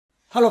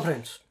Hello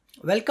friends,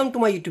 welcome to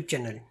my YouTube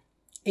channel.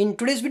 In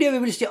today's video we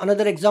will see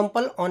another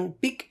example on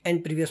pick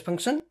and previous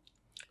function.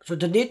 So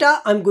the data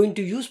I'm going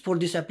to use for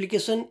this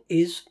application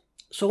is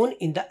shown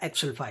in the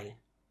Excel file.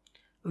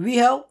 We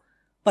have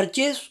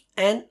purchase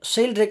and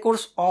sale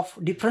records of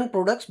different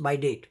products by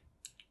date.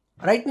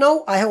 Right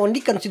now I have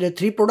only considered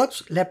 3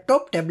 products: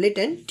 laptop, tablet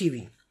and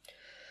TV.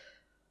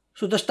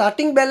 So the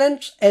starting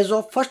balance as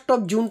of 1st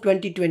of June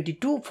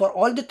 2022 for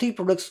all the 3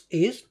 products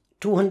is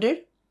 200,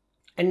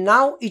 and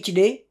now each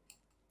day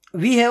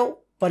we have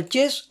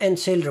purchase and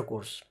sale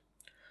records.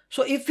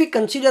 So if we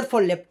consider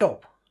for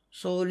laptop,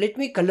 so let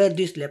me color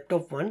this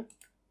laptop one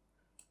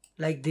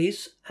like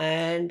this,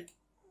 and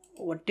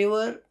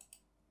whatever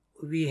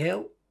we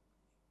have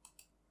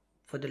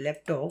for the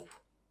laptop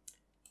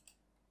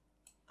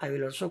I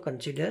will also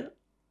consider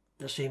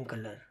the same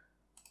color.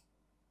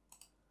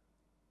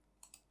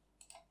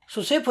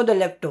 So say for the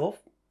laptop,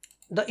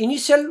 the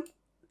initial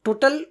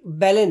total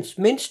balance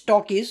means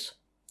stock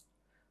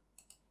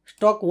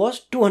was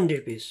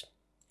 200 piece,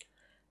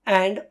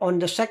 and on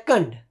the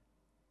second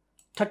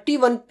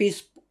 31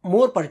 piece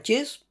more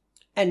purchase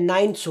and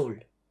 9 sold.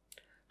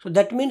 So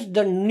that means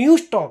the new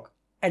stock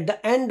at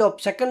the end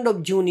of 2nd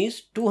of June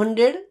is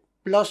 200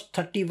 plus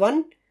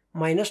 31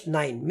 minus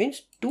 9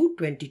 means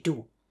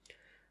 222.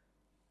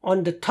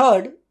 On the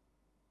third,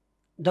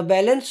 the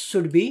balance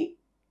should be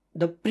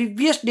the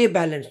previous day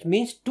balance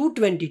means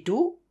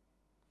 222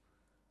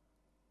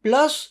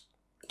 plus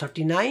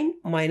 39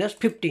 minus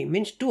 50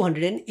 means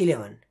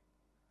 211,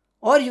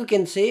 or you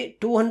can say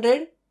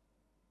 200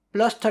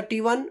 plus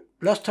 31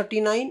 plus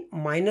 39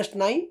 minus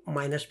 9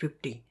 minus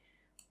 50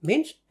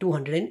 means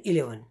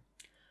 211.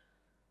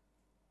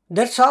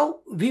 That's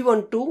how we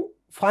want to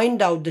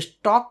find out the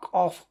stock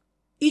of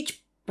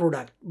each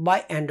product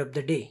by end of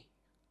the day.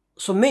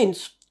 So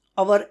means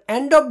our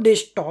end of day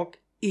stock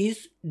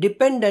is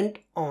dependent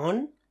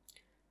on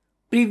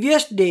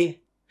previous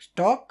day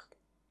stock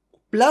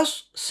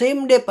plus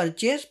same day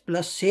purchase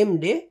plus same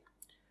day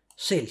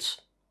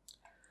sales.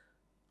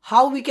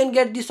 How we can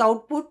get this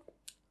output?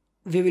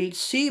 We will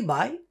see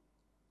by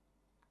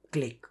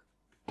Qlik.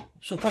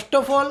 So first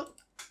of all,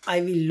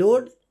 I will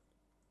load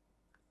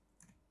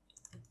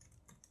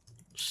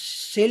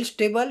sales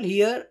table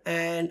here,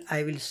 and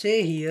I will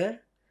say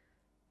here,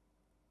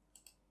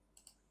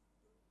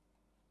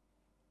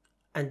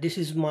 and this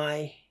is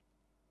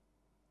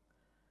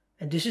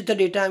the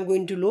data I'm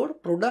going to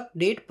load: product,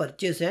 date,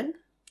 purchase and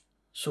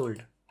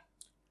sold.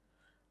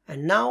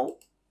 And now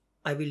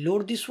I will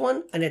load this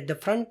one, and at the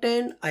front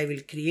end I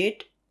will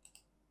create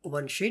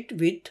one sheet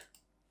with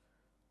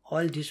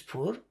all these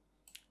 4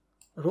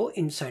 rows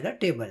inside a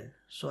table.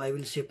 So I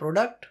will say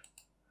product,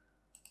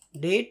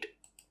 date,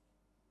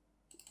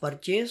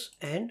 purchase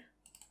and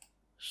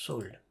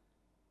sold.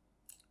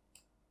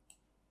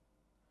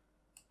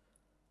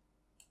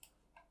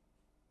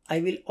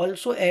 I will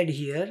also add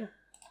here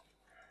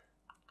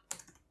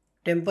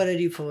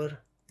temporary for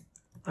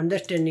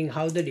understanding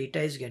how the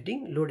data is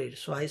getting loaded.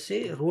 So I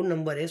say row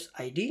number as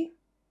ID,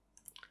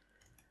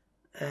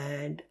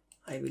 and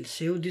I will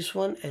save this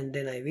one, and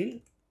then I will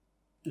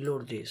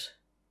load this,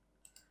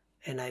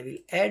 and I will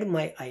add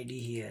my ID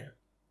here,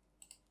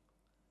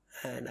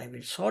 and I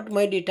will sort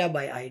my data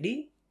by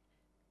ID.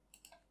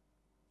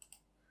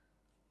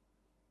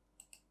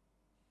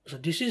 So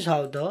this is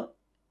how the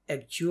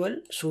actual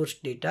source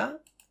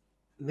data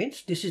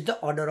means, this is the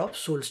order of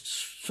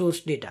source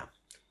data.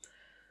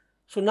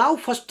 So now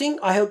first thing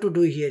I have to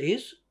do here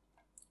is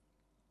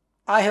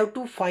I have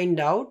to find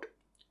out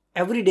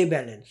everyday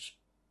balance.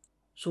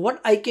 So what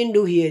I can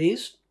do here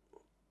is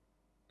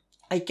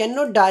I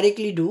cannot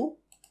directly do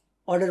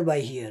order by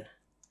here,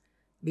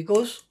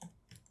 because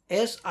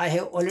as I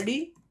have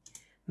already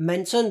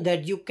mentioned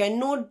that you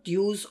cannot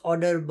use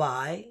order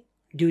by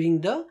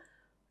during the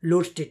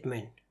load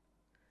statement,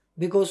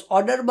 because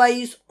order by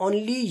is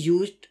only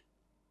used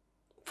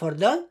for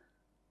the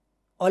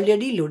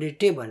already loaded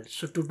table.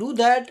 So to do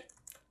that,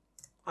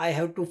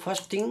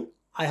 first thing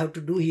I have to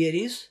do here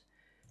is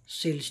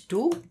sales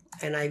 2,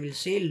 and I will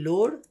say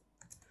load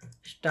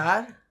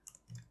star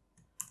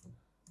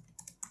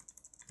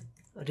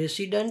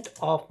resident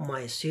of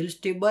my sales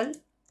table,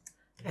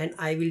 and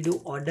I will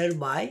do order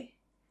by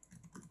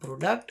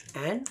product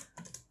and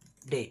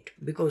date,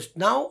 because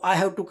now I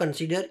have to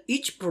consider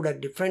each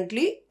product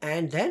differently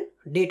and then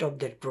date of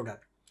that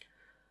product.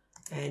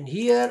 And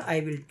here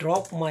I will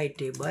drop my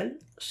table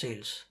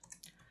sales,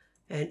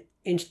 and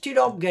instead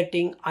of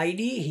getting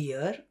ID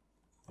here,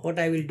 what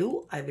I will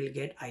do, I will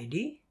get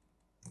ID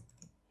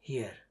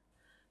here.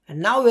 And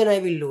now when I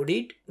will load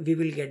it, we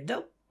will get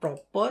the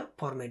proper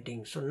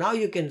formatting. So now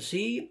you can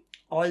see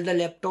all the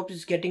laptop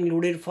is getting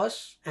loaded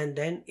first, and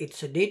then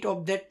it's a date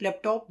of that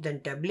laptop, then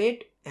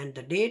tablet and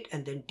the date,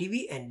 and then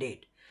TV and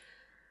date.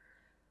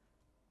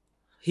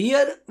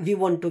 Here we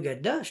want to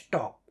get the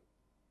stock.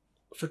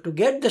 So to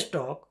get the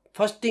stock,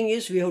 first thing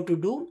is we have to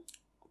do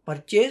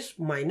purchase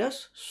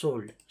minus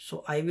sold.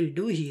 So I will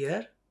do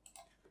here,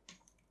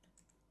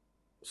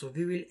 so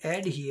we will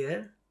add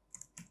here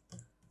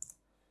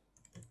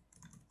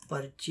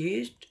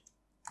purchased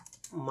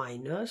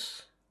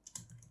minus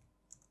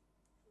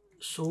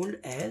sold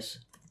as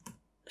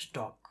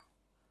stock.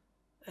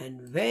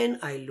 And when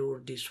I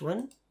load this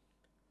one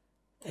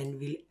and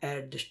we'll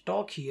add the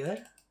stock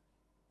here,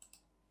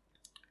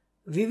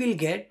 we will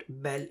get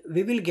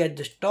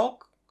the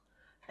stock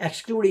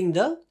excluding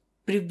the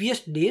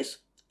previous day's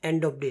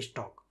end of day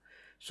stock.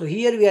 So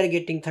here we are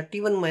getting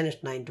 31 minus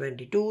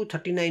 922,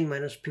 39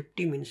 minus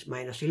 50 means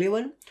minus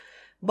 11.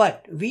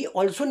 But we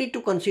also need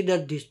to consider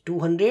this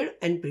 200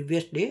 and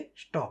previous day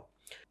stock.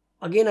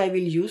 Again, I will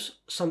use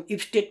some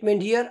if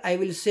statement here. I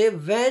will say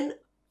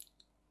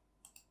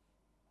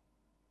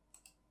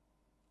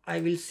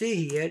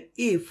here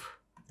if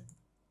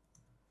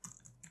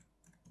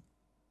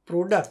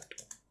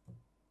product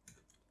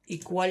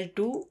equal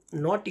to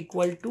not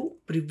equal to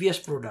previous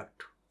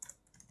product,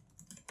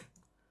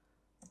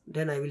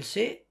 then I will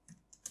say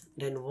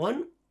then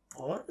 1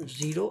 or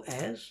 0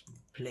 as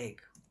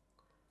flag.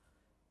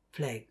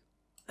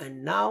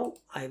 And now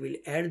I will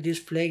add this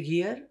flag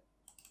here.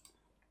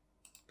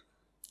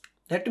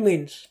 That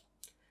means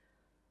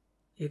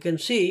you can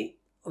see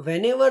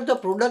whenever the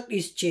product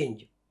is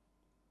changed,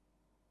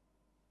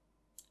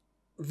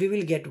 we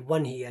will get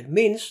 1 here.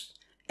 Means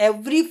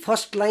every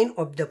first line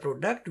of the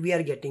product we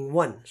are getting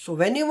 1. So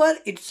whenever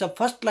it's a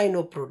first line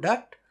of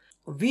product,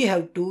 we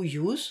have to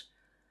use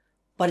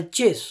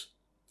purchase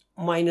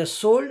minus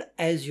sold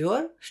as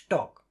your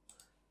stock.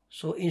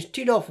 So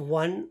instead of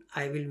 1,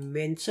 I will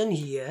mention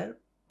here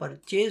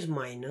purchase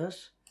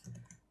minus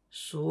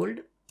sold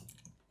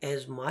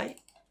as my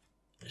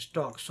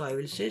stock. So I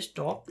will say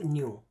stock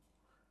new.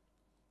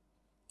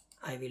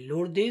 I will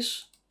load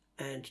this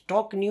and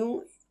stock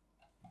new.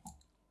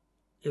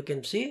 You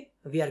can see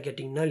we are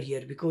getting null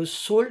here because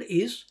sold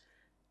is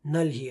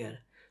null here.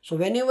 So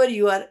whenever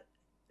you are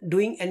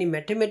doing any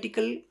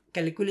mathematical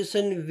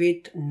calculation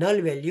with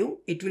null value,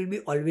 it will be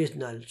always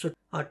null. So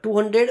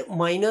 200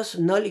 minus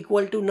null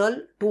equal to null,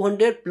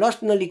 200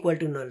 plus null equal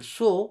to null.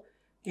 So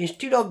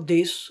instead of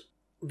this,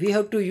 we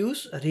have to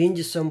use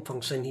range sum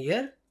function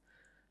here.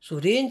 So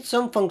range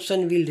sum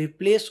function will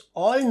replace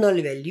all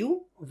null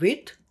value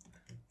with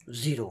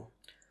 0.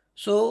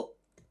 So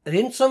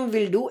range sum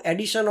will do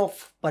addition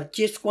of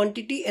purchase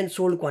quantity and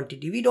sold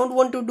quantity. We don't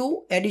want to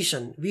do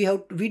addition. We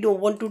don't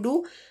want to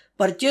do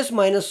purchase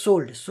minus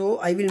sold. So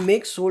I will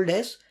make sold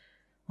as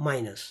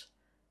minus.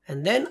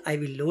 And then I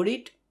will load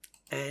it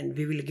and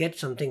we will get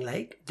something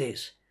like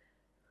this.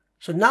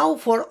 So now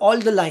for all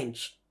the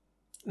lines,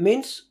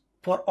 means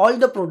for all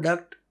the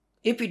product,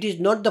 if it is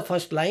not the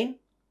first line,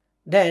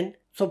 then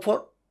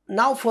for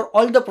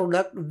all the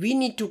product, we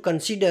need to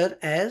consider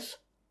as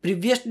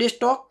previous day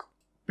stock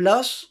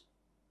plus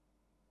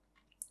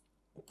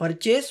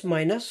purchase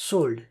minus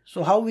sold.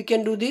 So how we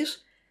can do this?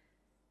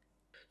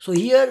 So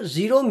here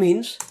 0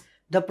 means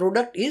the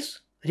product is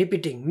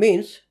repeating,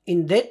 means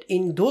in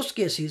those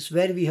cases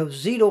where we have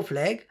 0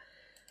 flag,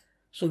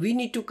 so we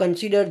need to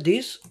consider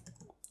this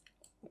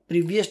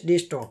previous day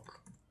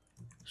stock.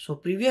 So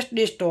previous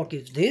day stock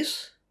is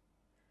this,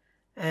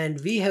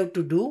 and we have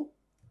to do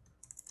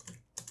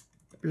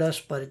plus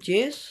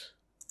purchase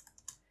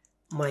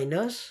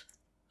minus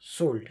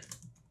sold.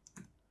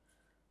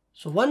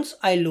 So once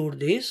I load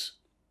this,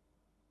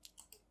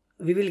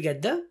 we will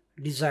get the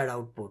desired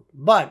output.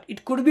 But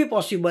it could be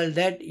possible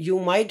that you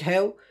might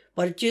have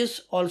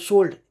purchase or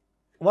sold.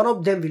 One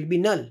of them will be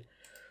null.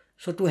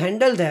 So to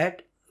handle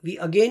that, we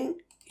again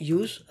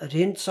use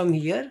range sum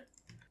here.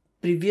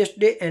 Previous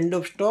day end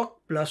of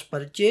stock plus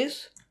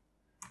purchase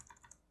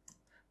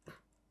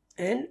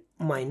and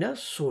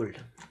minus sold.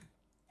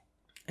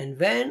 And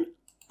when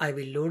I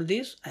will load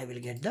this, I will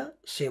get the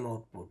same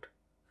output.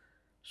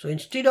 So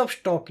instead of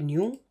stock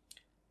new,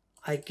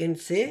 I can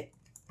say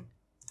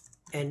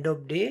end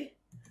of day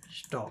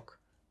stock.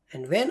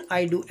 And when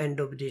I do end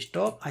of day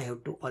stock, I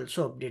have to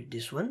also update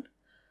this one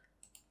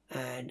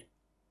and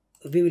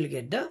we will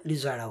get the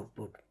desired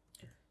output.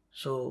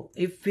 So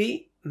if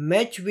we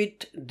match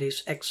with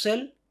this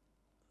Excel,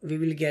 we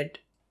will get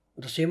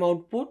the same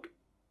output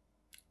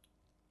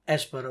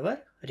as per our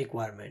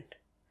requirement.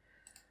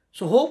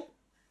 So hope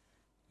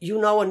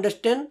you now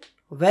understand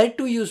where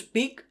to use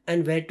peak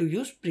and where to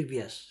use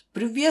previous.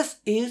 Previous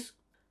is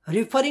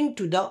referring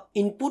to the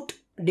input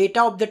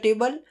data of the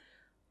table,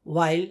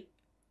 while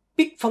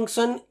peak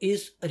function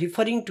is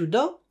referring to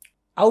the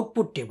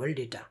output table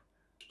data.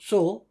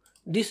 So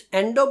this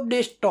end of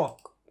day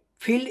stock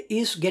field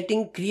is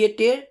getting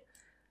created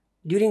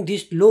during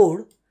this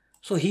load.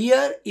 So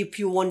here if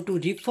you want to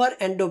refer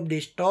end of day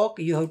stock,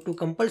 you have to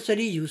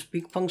compulsory use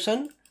peak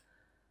function.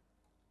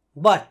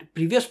 But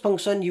previous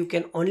function you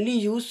can only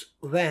use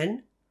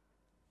when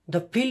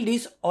the field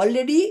is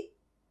already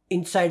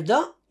inside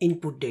the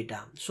input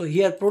data. So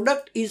here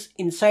product is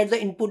inside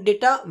the input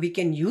data, we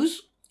can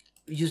use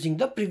using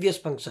the previous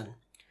function.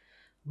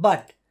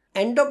 But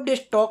end of day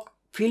stock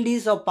field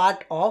is a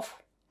part of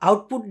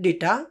output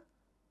data,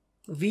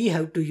 we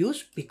have to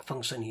use peak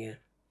function here.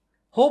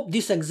 Hope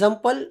this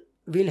example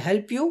will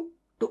help you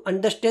to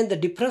understand the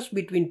difference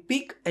between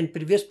peak and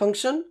previous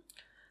function,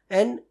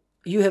 and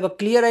you have a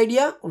clear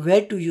idea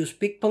where to use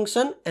pick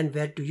function and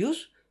where to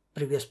use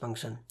previous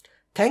function.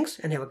 Thanks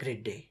and have a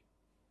great day.